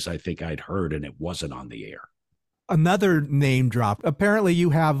stories I think I'd heard, and it wasn't on the air. Another name drop. Apparently you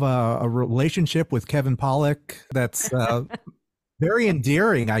have a relationship with Kevin Pollak that's very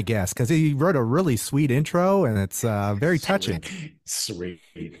endearing, I guess, because he wrote a really sweet intro and it's very touching. Sweet.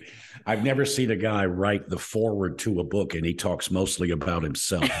 I've never seen a guy write the foreword to a book and he talks mostly about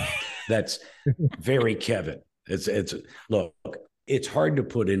himself. That's very Kevin. Look, it's hard to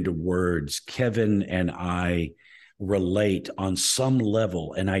put into words. Kevin and I relate on some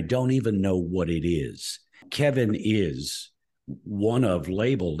level, and I don't even know what it is. Kevin is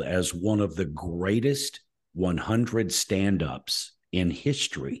labeled as one of the greatest 100 stand-ups in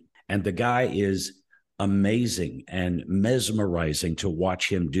history. And the guy is amazing and mesmerizing to watch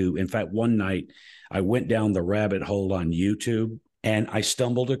him do. In fact, one night I went down the rabbit hole on YouTube and I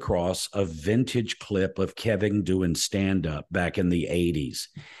stumbled across a vintage clip of Kevin doing stand-up back in the 80s.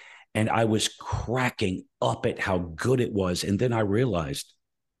 And I was cracking up at how good it was. And then I realized,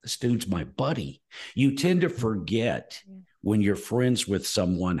 this dude's my buddy. You tend to forget when you're friends with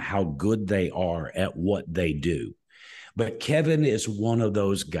someone how good they are at what they do. But Kevin is one of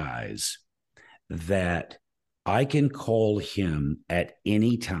those guys that I can call him at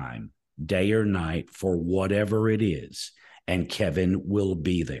any time, day or night, for whatever it is, and Kevin will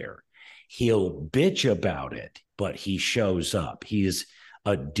be there. He'll bitch about it, but he shows up. He is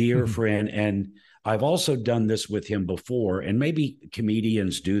a dear friend. And I've also done this with him before, and maybe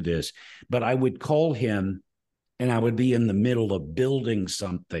comedians do this, but I would call him and I would be in the middle of building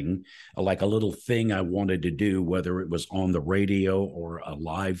something, like a little thing I wanted to do, whether it was on the radio or a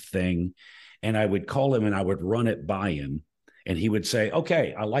live thing. And I would call him and I would run it by him. And he would say,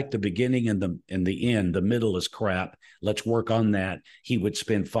 "Okay, I like the beginning and the end. The middle is crap. Let's work on that." He would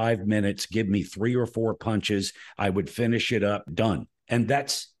spend 5 minutes, give me 3 or 4 punches. I would finish it up, done. And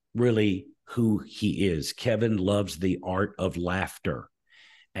that's really who he is. Kevin loves the art of laughter.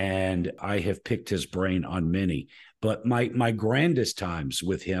 And I have picked his brain on many. But my grandest times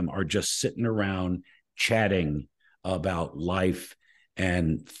with him are just sitting around chatting about life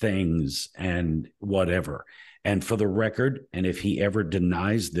and things and whatever. And for the record, and if he ever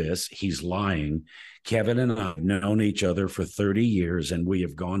denies this, he's lying. Kevin and I have known each other for 30 years, and we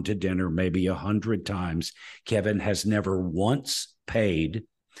have gone to dinner maybe 100 times. Kevin has never once paid.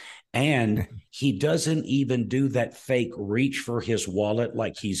 And he doesn't even do that fake reach for his wallet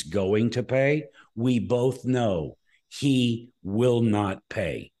like he's going to pay. We both know he will not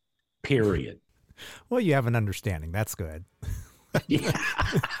pay, period. Well, you have an understanding. That's good. Yeah.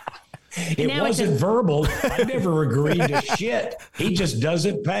 It wasn't verbal. I never agreed to shit. He just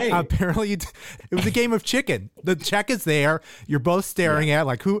doesn't pay. Apparently, it was a game of chicken. The check is there. You're both staring at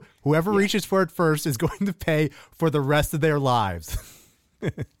like whoever reaches for it first is going to pay for the rest of their lives.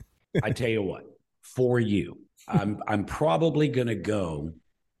 I tell you what, for you, I'm probably going to go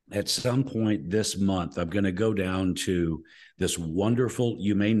at some point this month. I'm going to go down to this wonderful,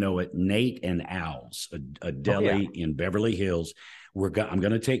 you may know it, Nate and Al's, a deli in Beverly Hills, I'm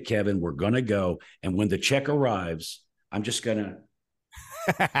going to take Kevin. We're going to go. And when the check arrives, I'm just going to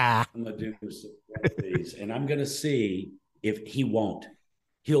do some of these, and I'm going to see if he won't.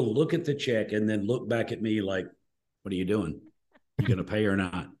 He'll look at the check and then look back at me like, what are you doing? You going to pay or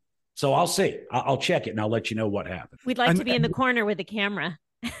not? So I'll see. I'll check it and I'll let you know what happened. We'd like to be in the corner with the camera.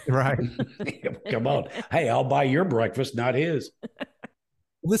 Right. Come on. Hey, I'll buy your breakfast, not his.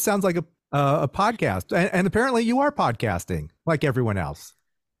 Well, this sounds like a podcast. And apparently you are podcasting like everyone else.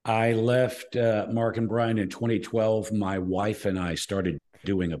 I left Mark and Brian in 2012. My wife and I started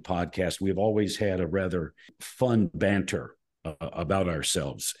doing a podcast. We've always had a rather fun banter about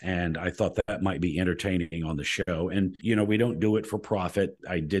ourselves. And I thought that might be entertaining on the show. And, we don't do it for profit.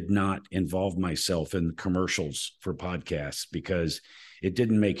 I did not involve myself in commercials for podcasts because it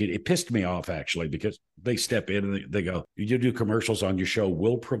didn't make it. It pissed me off, actually, because they step in and they go, you do commercials on your show.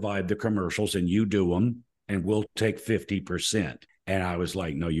 We'll provide the commercials and you do them and we'll take 50%. And I was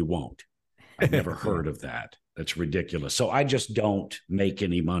like, no, you won't. I've never heard of that. That's ridiculous. So I just don't make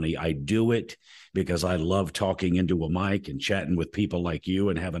any money. I do it because I love talking into a mic and chatting with people like you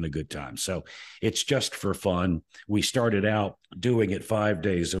and having a good time. So it's just for fun. We started out doing it 5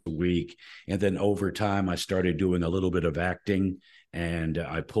 days a week. And then over time, I started doing a little bit of acting and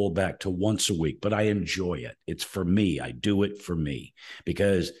I pulled back to once a week, but I enjoy it. It's for me. I do it for me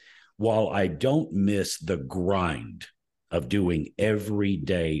because while I don't miss the grind of doing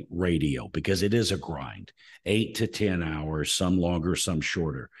everyday radio, because it is a grind, 8 to 10 hours, some longer, some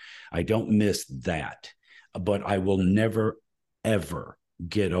shorter. I don't miss that, but I will never, ever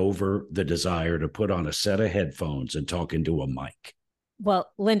get over the desire to put on a set of headphones and talk into a mic.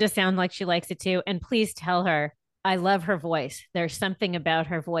 Well, Linda sounds like she likes it too. And please tell her, I love her voice. There's something about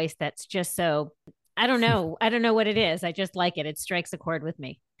her voice that's just so, I don't know. I don't know what it is. I just like it. It strikes a chord with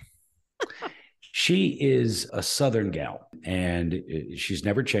me. She is a Southern gal and she's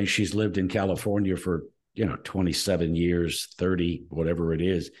never changed. She's lived in California for, 27 years, 30, whatever it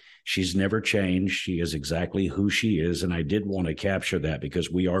is. She's never changed. She is exactly who she is. And I did want to capture that because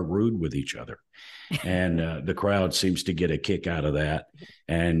we are rude with each other. And the crowd seems to get a kick out of that.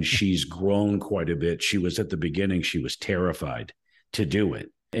 And she's grown quite a bit. She was at the beginning, she was terrified to do it.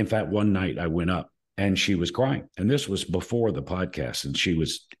 In fact, one night I went up and she was crying. And this was before the podcast and she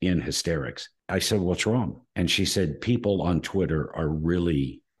was in hysterics. I said, what's wrong? And she said, people on Twitter are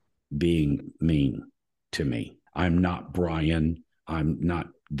really being mean to me. I'm not Brian. I'm not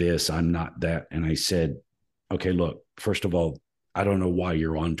this. I'm not that. And I said, okay, look, first of all, I don't know why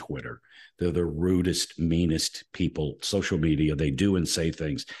you're on Twitter. They're the rudest, meanest people, social media. They do and say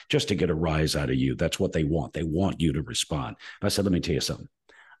things just to get a rise out of you. That's what they want. They want you to respond. I said, let me tell you something.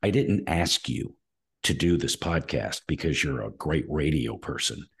 I didn't ask you to do this podcast because you're a great radio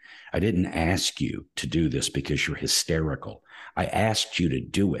person. I didn't ask you to do this because you're hysterical. I asked you to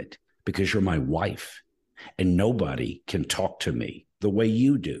do it because you're my wife and nobody can talk to me the way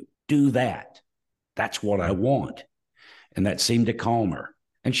you do. Do that. That's what I want. And that seemed to calm her.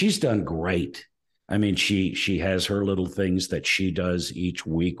 And she's done great. I mean, she has her little things that she does each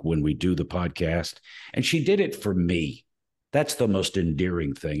week when we do the podcast. And she did it for me. That's the most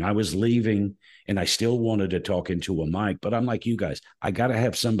endearing thing. I was leaving and I still wanted to talk into a mic, but I'm like you guys, I got to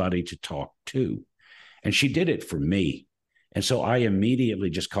have somebody to talk to. And she did it for me. And so I immediately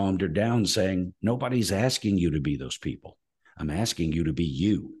just calmed her down saying, nobody's asking you to be those people. I'm asking you to be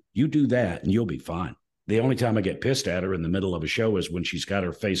you. You do that and you'll be fine. The only time I get pissed at her in the middle of a show is when she's got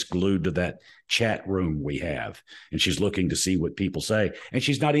her face glued to that chat room we have and she's looking to see what people say and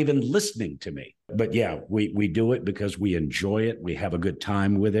she's not even listening to me. But yeah, we do it because we enjoy it. We have a good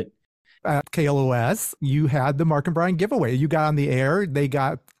time with it. At KLOS, you had the Mark and Brian giveaway. You got on the air. They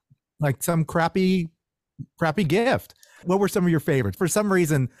got like some crappy gift. What were some of your favorites? For some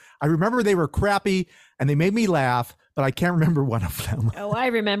reason, I remember they were crappy and they made me laugh, but I can't remember one of them. Oh, I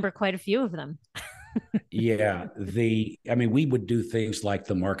remember quite a few of them. Yeah. We would do things like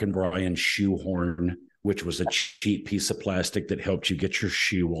the Mark and Brian shoehorn, which was a cheap piece of plastic that helped you get your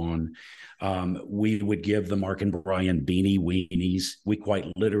shoe on. We would give the Mark and Brian beanie weenies. We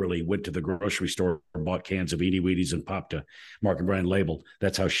quite literally went to the grocery store, bought cans of beanie weenies and popped a Mark and Brian label.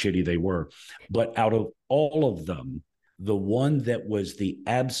 That's how shitty they were. But out of all of them, the one that was the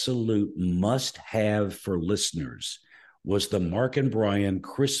absolute must-have for listeners was the Mark and Brian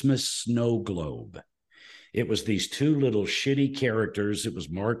Christmas snow globe. It was these two little shitty characters. It was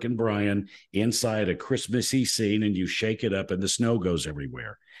Mark and Brian inside a Christmassy scene, and you shake it up and the snow goes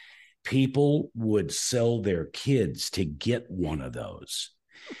everywhere. People would sell their kids to get one of those.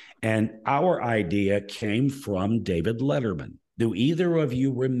 And our idea came from David Letterman. Do either of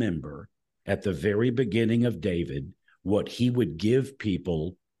you remember at the very beginning of David what he would give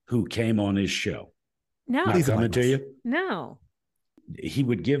people who came on his show? No. Not coming to you? No. He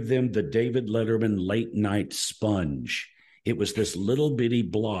would give them the David Letterman late night sponge. It was this little bitty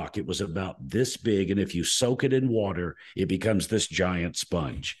block. It was about this big. And if you soak it in water, it becomes this giant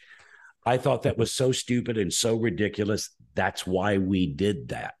sponge. I thought that was so stupid and so ridiculous. That's why we did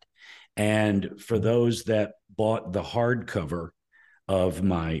that. And for those that bought the hardcover of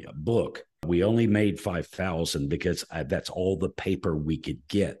my book, we only made 5,000 because that's all the paper we could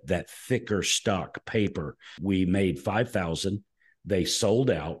get, that thicker stock paper. We made 5,000. They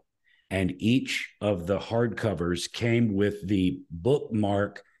sold out. And each of the hardcovers came with the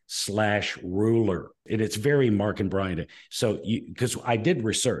bookmark / ruler. And it's very Mark and Brian. So, because I did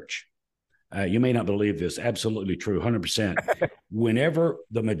research, you may not believe this, absolutely true, 100%. Whenever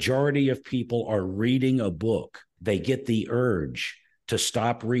the majority of people are reading a book, they get the urge to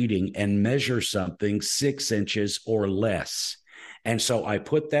stop reading and measure something 6 inches or less. And so I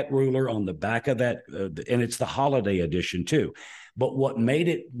put that ruler on the back of that, and it's the holiday edition too. But what made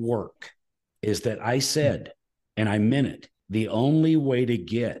it work is that I said, and I meant it, the only way to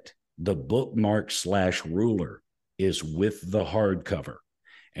get the bookmark / ruler is with the hardcover.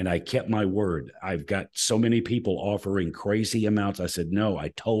 And I kept my word. I've got so many people offering crazy amounts. I said, no,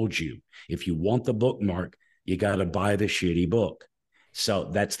 I told you, if you want the bookmark, you got to buy the shitty book. So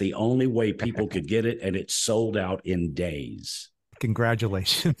that's the only way people could get it. And it sold out in days.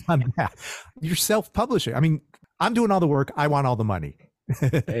 Congratulations on that. You're self-publishing. I mean, I'm doing all the work. I want all the money.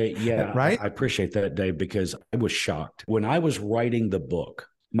 Yeah, right. I appreciate that, Dave, because I was shocked. When I was writing the book,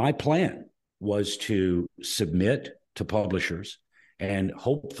 my plan was to submit to publishers and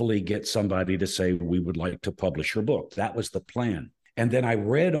hopefully get somebody to say, we would like to publish your book. That was the plan. And then I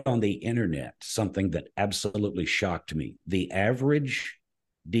read on the internet something that absolutely shocked me. The average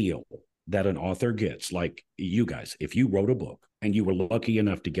deal that an author gets, like you guys, if you wrote a book and you were lucky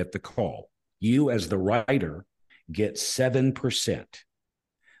enough to get the call, you as the writer get 7%.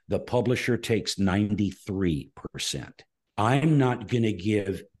 The publisher takes 93%. I'm not going to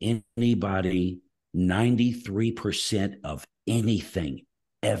give anybody 93% of anything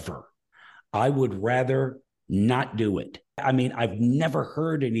ever. I would rather not do it. I mean, I've never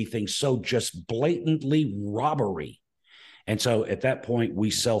heard anything so just blatantly robbery. And so at that point, we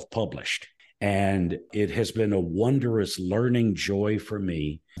self-published. And it has been a wondrous learning joy for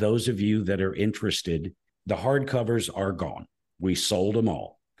me. Those of you that are interested, the hardcovers are gone. We sold them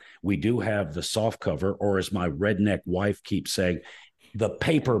all. We do have the soft cover, or as my redneck wife keeps saying, the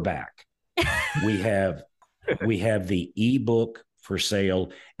paperback. We have the ebook for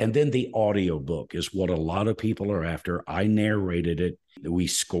sale, and then the audiobook is what a lot of people are after. I narrated it. We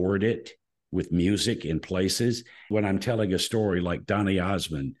scored it with music in places. When I'm telling a story, like Donny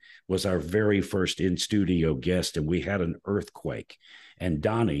Osmond was our very first in-studio guest, and we had an earthquake. And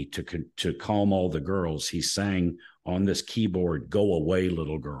Donny, to calm all the girls, he sang on this keyboard, "Go away,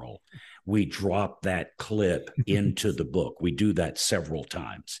 little girl." We dropped that clip into the book. We do that several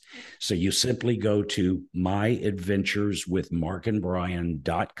times. So you simply go to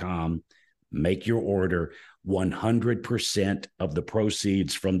myadventureswithmarkandbrian.com, make your order. 100% of the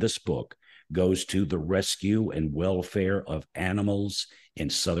proceeds from this book goes to the rescue and welfare of animals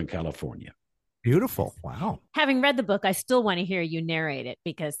in Southern California. Beautiful. Wow. Having read the book, I still want to hear you narrate it,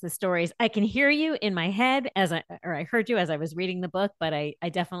 because the stories, I can hear you in my head I heard you as I was reading the book, but I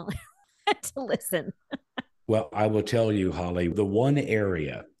definitely had to listen. Well, I will tell you, Holly, the one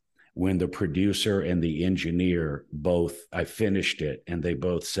area when the producer and the engineer I finished it, and they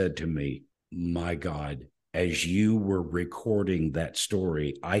both said to me, my God, as you were recording that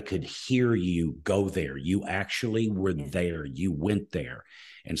story, I could hear you go there. You actually were there. You went there.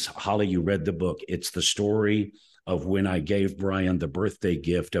 And so, Holly, you read the book. It's the story of when I gave Brian the birthday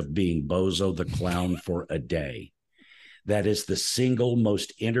gift of being Bozo the Clown for a day. That is the single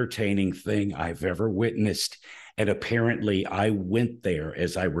most entertaining thing I've ever witnessed. And apparently I went there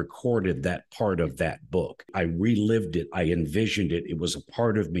as I recorded that part of that book. I relived it. I envisioned it. It was a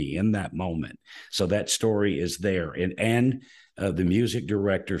part of me in that moment. So that story is there. And the music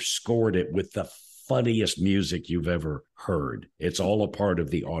director scored it with the funniest music you've ever heard. It's all a part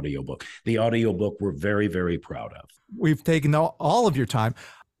of the audiobook. The audiobook we're very, very proud of. We've taken all of your time.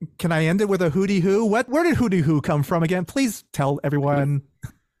 Can I end it with a Hootie Who? Where did Hootie Who come from again? Please tell everyone.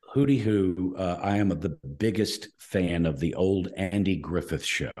 Hootie Who, I am the biggest fan of the old Andy Griffith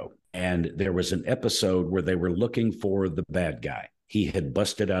Show. And there was an episode where they were looking for the bad guy. He had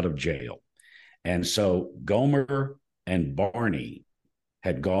busted out of jail. And so Gomer and Barney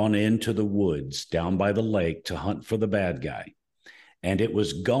had gone into the woods down by the lake to hunt for the bad guy. And it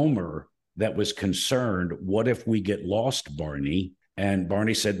was Gomer that was concerned, what if we get lost, Barney? And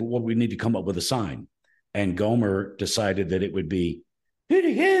Barney said, well, we need to come up with a sign. And Gomer decided that it would be,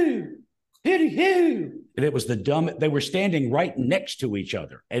 hooty-hoo, hooty-hoo. And it was they were standing right next to each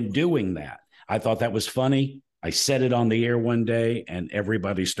other and doing that. I thought that was funny. I said it on the air one day, and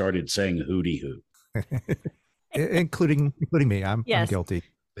everybody started saying hooty-hoo. including me. I'm guilty.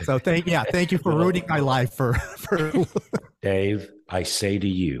 So thank you for ruining my life for Dave, I say to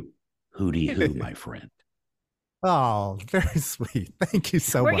you, hooty-hoo, my friend. Oh, very sweet. Thank you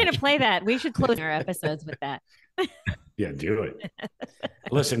so much. We're going to play that. We should close our episodes with that. Yeah, do it.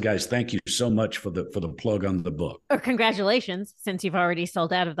 Listen, guys, thank you so much for the plug on the book. Or congratulations, since you've already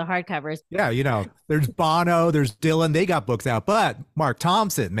sold out of the hardcovers. Yeah, there's Bono, there's Dylan. They got books out. But Mark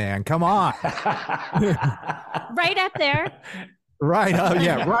Thompson, man, come on. Right up there. Right up.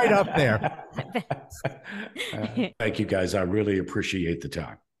 Yeah, right up there. Thank you, guys. I really appreciate the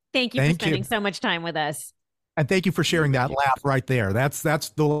time. Thank you for spending so much time with us. And thank you for sharing that laugh right there. That's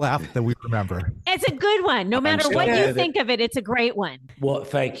the laugh that we remember. It's a good one. No matter what you think of it, it's a great one. Well,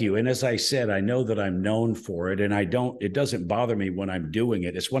 thank you. And as I said, I know that I'm known for it, and it doesn't bother me when I'm doing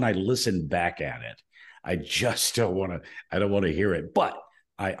it. It's when I listen back at it. I just don't want to hear it. But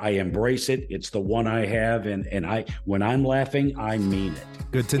I embrace it. It's the one I have. And when I'm laughing, I mean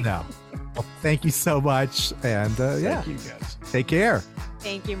it. Good to know. Well, thank you so much. And thank you, guys. Take care.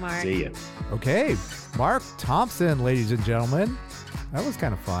 Thank you, Mark. See you. Okay. Mark Thompson, ladies and gentlemen. That was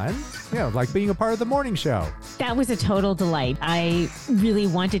kind of fun. Yeah, like being a part of the morning show. That was a total delight. I really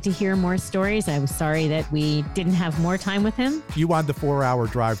wanted to hear more stories. I was sorry that we didn't have more time with him. You wanted the 4-hour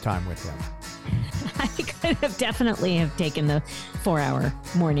drive time with him. I could have definitely have taken the 4-hour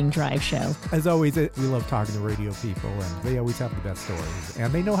morning drive show. As always, we love talking to radio people, and they always have the best stories,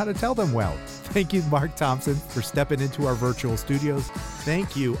 and they know how to tell them well. Thank you, Mark Thompson, for stepping into our virtual studios.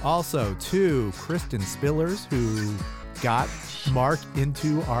 Thank you also to Kristen Spillers, who got Mark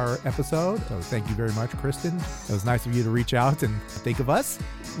into our episode. So thank you very much, Kristen. It was nice of you to reach out and think of us.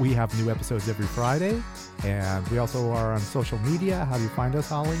 We have new episodes every Friday, and we also are on social media. How do you find us,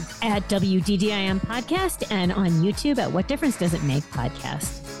 Holly? At WDDIM Podcast and on YouTube at What Difference Does It Make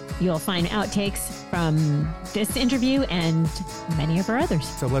Podcast. You'll find outtakes from this interview and many of our others.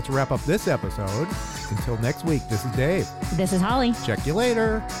 So let's wrap up this episode. Until next week, this is Dave. This is Holly. Check you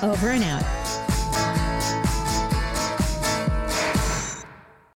later. Over and out.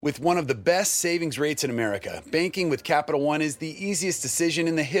 With one of the best savings rates in America, banking with Capital One is the easiest decision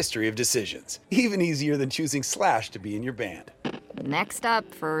in the history of decisions. Even easier than choosing Slash to be in your band. Next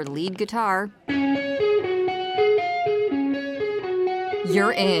up for lead guitar.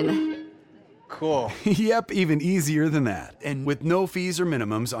 You're in. Cool. Yep, even easier than that. And with no fees or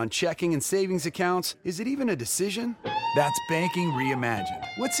minimums on checking and savings accounts, is it even a decision? That's banking reimagined.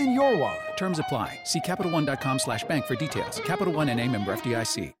 What's in your wallet? Terms apply. See CapitalOne.com/bank for details. Capital One NA, member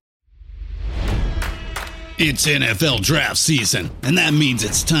FDIC. It's NFL draft season, and that means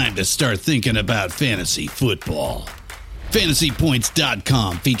it's time to start thinking about fantasy football.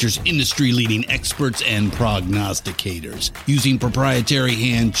 FantasyPoints.com features industry-leading experts and prognosticators using proprietary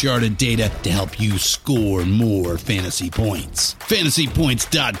hand-charted data to help you score more fantasy points.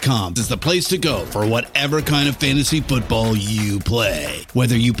 FantasyPoints.com is the place to go for whatever kind of fantasy football you play.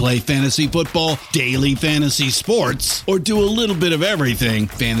 Whether you play fantasy football, daily fantasy sports, or do a little bit of everything,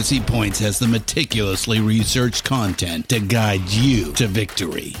 Fantasy Points has the meticulously researched content to guide you to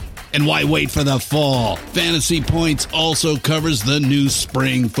victory. And why wait for the fall? Fantasy Points also covers the new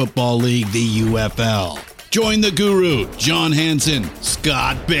spring football league, the UFL. Join the guru, John Hansen,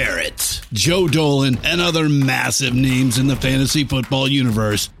 Scott Barrett, Joe Dolan, and other massive names in the fantasy football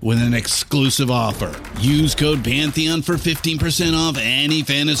universe with an exclusive offer. Use code Pantheon for 15% off any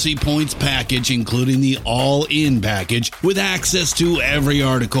Fantasy Points package, including the all-in package, with access to every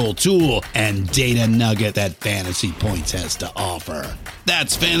article, tool, and data nugget that Fantasy Points has to offer.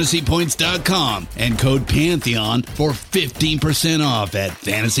 That's FantasyPoints.com and code Pantheon for 15% off at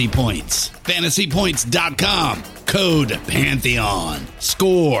Fantasy Points. FantasyPoints.com, code Pantheon.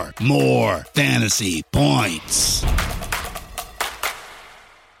 Score more fantasy points.